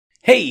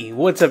Hey,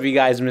 what's up you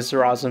guys,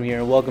 Mr. Awesome here,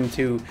 and welcome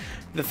to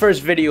the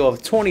first video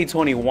of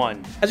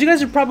 2021. As you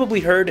guys have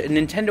probably heard,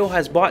 Nintendo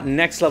has bought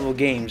Next Level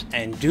Games,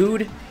 and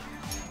dude,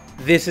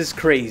 this is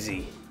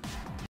crazy.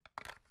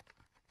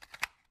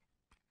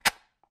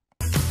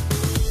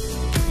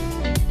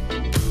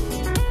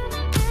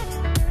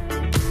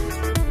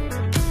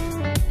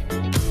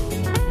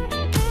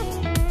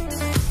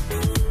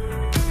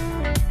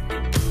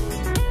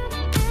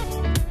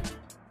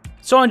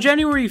 So on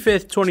January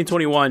 5th,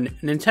 2021,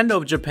 Nintendo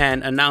of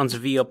Japan announced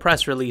via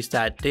press release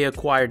that they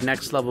acquired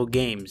Next Level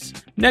Games.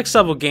 Next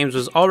Level Games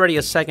was already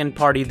a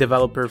second-party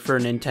developer for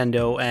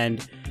Nintendo,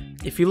 and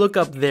if you look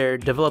up their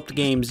developed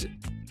games,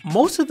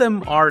 most of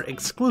them are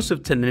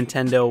exclusive to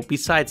Nintendo,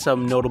 besides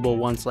some notable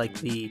ones like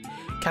the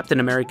Captain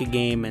America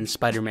game and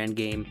Spider-Man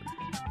game.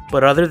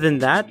 But other than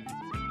that,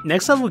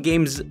 Next Level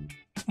Games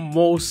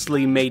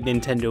mostly made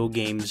Nintendo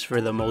games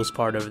for the most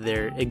part of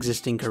their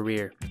existing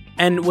career.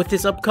 And with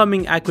this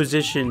upcoming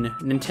acquisition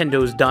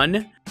Nintendo's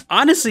done,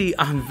 honestly,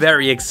 I'm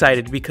very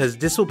excited because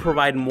this will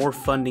provide more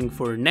funding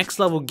for next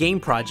level game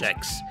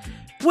projects,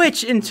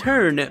 which in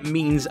turn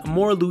means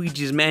more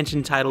Luigi's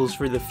Mansion titles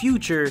for the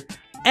future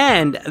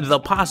and the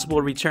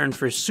possible return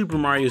for Super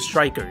Mario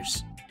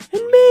Strikers.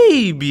 And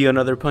maybe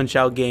another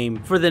Punch-Out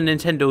game for the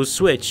Nintendo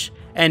Switch.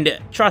 And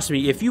trust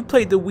me, if you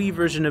played the Wii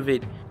version of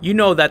it, you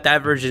know that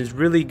that version is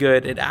really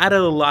good. It added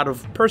a lot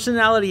of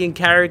personality and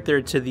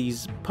character to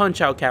these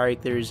Punch-Out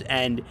characters,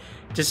 and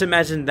just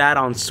imagine that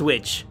on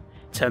Switch.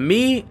 To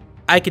me,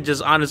 I could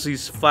just honestly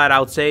flat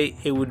out say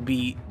it would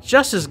be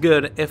just as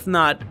good, if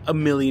not a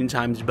million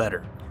times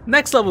better.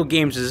 Next Level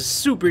Games is a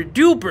super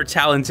duper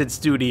talented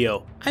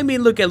studio. I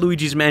mean, look at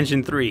Luigi's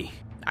Mansion 3.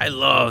 I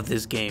love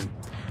this game.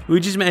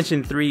 Luigi's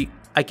Mansion 3,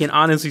 I can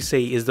honestly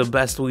say, is the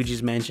best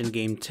Luigi's Mansion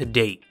game to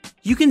date.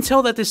 You can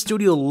tell that this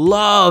studio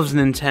loves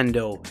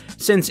Nintendo,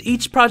 since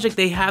each project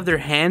they have their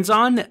hands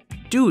on,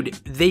 dude,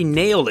 they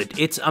nail it.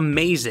 It's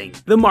amazing.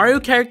 The Mario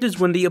characters,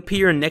 when they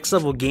appear in Next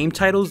Level game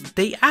titles,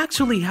 they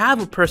actually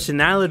have a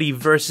personality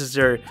versus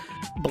their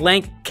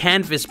blank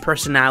canvas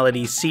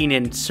personality seen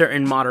in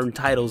certain modern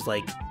titles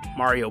like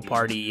Mario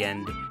Party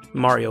and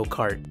Mario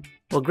Kart.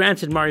 Well,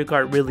 granted, Mario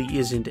Kart really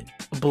isn't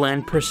a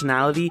bland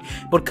personality,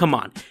 but come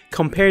on,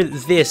 compare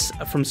this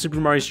from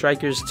Super Mario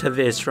Strikers to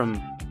this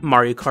from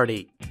Mario Kart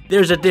 8.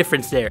 There's a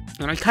difference there,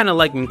 and I kind of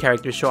like when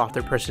characters show off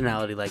their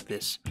personality like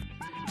this.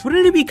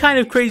 Wouldn't it be kind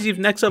of crazy if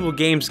Next Level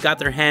Games got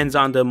their hands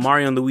on the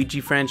Mario and Luigi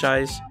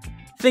franchise?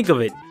 Think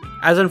of it,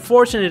 as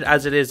unfortunate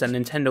as it is that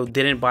Nintendo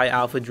didn't buy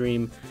Alpha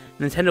Dream,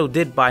 Nintendo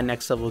did buy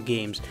Next Level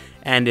Games,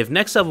 and if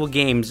Next Level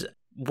Games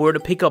were to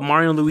pick up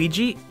Mario and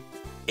Luigi,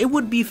 it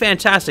would be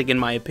fantastic in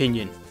my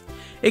opinion.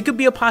 It could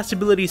be a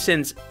possibility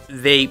since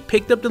they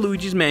picked up the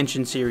Luigi's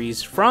Mansion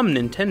series from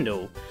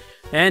Nintendo,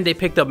 and they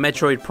picked up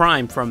Metroid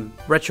Prime from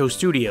Retro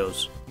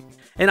Studios.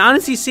 And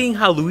honestly, seeing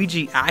how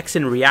Luigi acts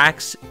and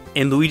reacts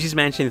in Luigi's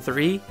Mansion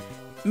 3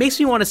 makes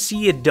me want to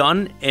see it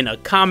done in a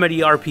comedy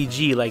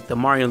RPG like the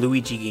Mario and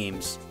Luigi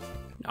games.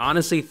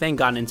 Honestly, thank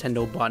God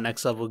Nintendo bought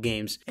Next Level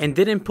Games and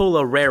didn't pull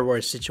a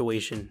Rareware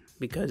situation,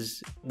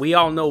 because we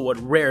all know what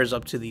Rare's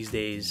up to these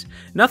days.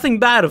 Nothing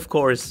bad, of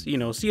course, you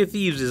know, Sea of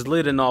Thieves is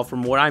lit and all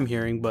from what I'm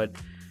hearing, but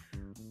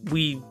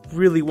we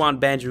really want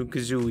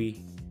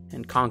Banjo-Kazooie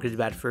and Conker's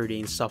Bad Fur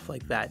Day and stuff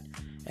like that.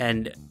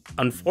 And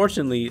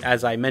unfortunately,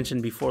 as I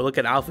mentioned before, look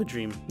at Alpha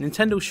Dream.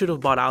 Nintendo should have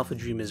bought Alpha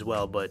Dream as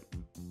well, but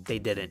they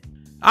didn't.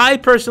 I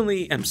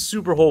personally am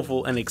super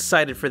hopeful and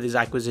excited for this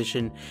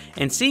acquisition,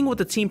 and seeing what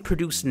the team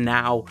produced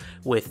now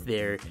with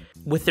their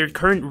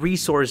current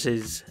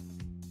resources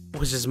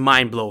was just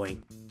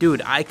mind-blowing.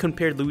 Dude, I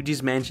compared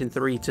Luigi's Mansion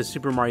 3 to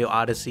Super Mario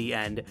Odyssey,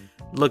 and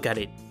look at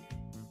it.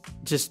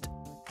 Just,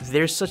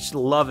 there's such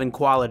love and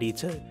quality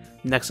to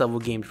Next Level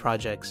Games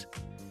projects.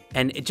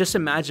 And just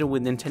imagine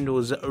with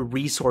Nintendo's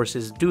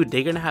resources, dude,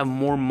 they're gonna have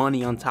more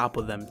money on top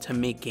of them to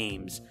make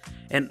games.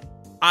 And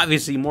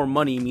obviously more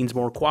money means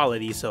more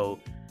quality, so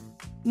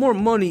more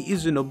money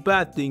isn't a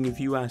bad thing if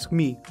you ask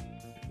me.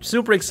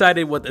 Super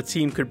excited what the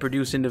team could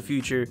produce in the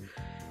future.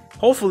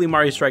 Hopefully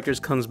Mario Strikers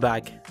comes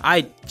back.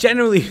 I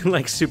generally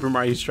like Super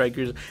Mario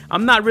Strikers.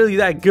 I'm not really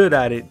that good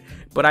at it,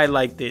 but I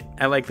liked it.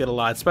 I liked it a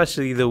lot,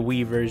 especially the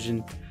Wii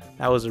version.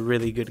 That was a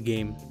really good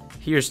game.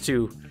 Here's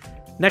to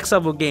Next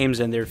Level Games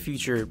and their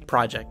future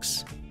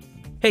projects.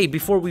 Hey,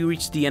 before we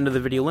reach the end of the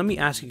video, let me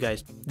ask you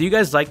guys, do you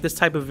guys like this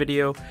type of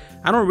video?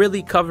 I don't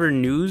really cover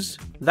news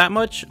that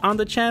much on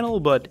the channel,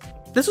 but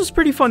this was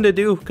pretty fun to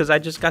do because I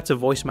just got to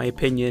voice my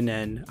opinion,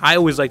 and I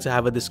always like to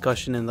have a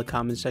discussion in the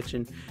comment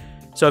section.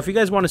 So if you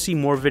guys want to see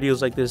more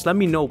videos like this, let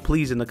me know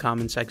please in the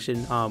comment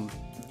section.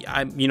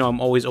 I'm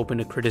always open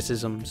to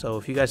criticism, so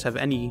if you guys have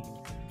any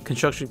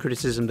construction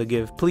criticism to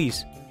give,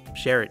 please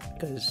share it,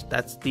 because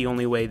that's the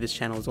only way this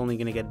channel is only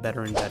going to get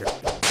better and better.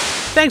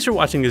 Thanks for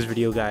watching this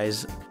video,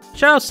 guys.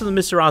 Shoutouts to the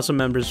Mr. Awesome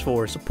members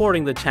for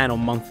supporting the channel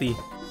monthly.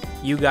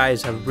 You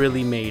guys have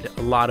really made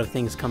a lot of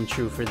things come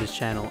true for this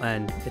channel,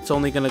 and it's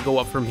only going to go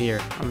up from here.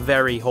 I'm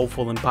very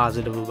hopeful and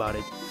positive about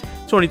it.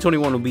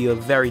 2021 will be a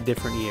very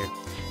different year.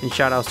 And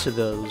shout outs to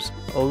those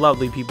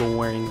lovely people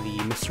wearing the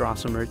Mr.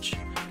 Awesome merch.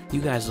 You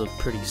guys look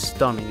pretty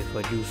stunning if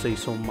I do say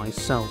so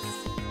myself.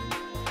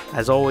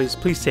 As always,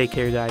 please take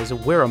care guys,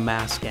 wear a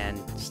mask and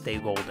stay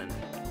golden.